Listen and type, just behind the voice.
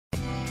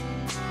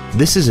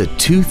This is a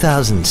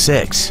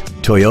 2006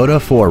 Toyota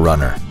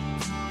 4Runner.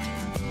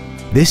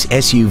 This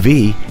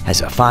SUV has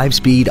a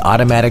 5-speed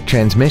automatic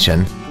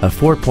transmission, a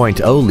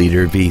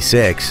 4.0-liter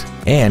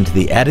V6, and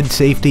the added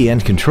safety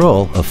and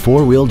control of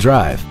 4-wheel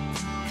drive.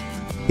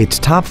 Its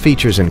top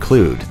features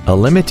include a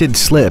limited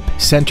slip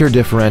center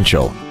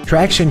differential,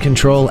 traction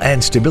control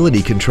and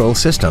stability control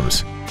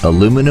systems,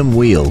 aluminum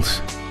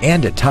wheels,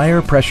 and a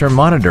tire pressure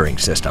monitoring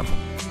system.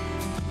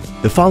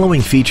 The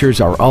following features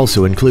are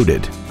also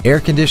included: air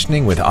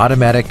conditioning with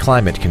automatic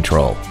climate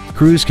control,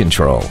 cruise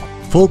control,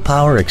 full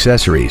power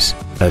accessories,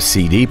 a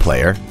CD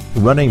player,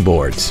 running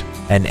boards,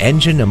 an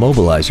engine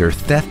immobilizer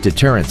theft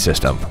deterrent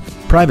system,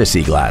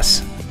 privacy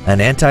glass, an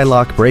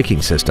anti-lock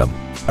braking system,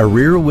 a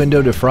rear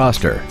window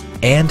defroster,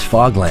 and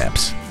fog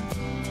lamps.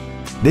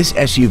 This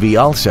SUV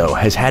also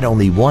has had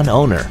only one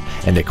owner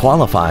and it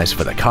qualifies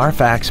for the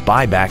Carfax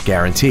buyback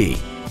guarantee.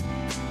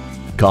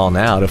 Call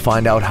now to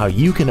find out how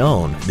you can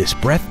own this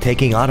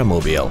breathtaking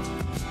automobile.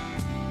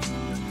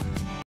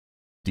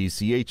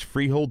 DCH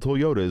Freehold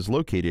Toyota is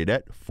located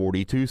at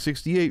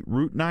 4268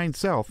 Route 9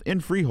 South in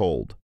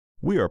Freehold.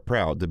 We are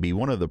proud to be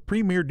one of the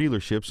premier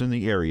dealerships in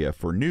the area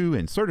for new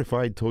and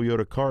certified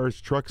Toyota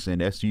cars, trucks,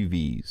 and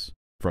SUVs.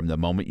 From the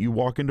moment you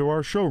walk into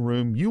our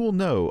showroom, you will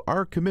know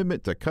our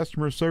commitment to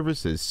customer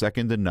service is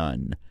second to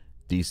none.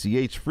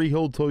 DCH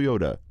Freehold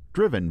Toyota,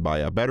 driven by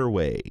a better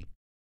way.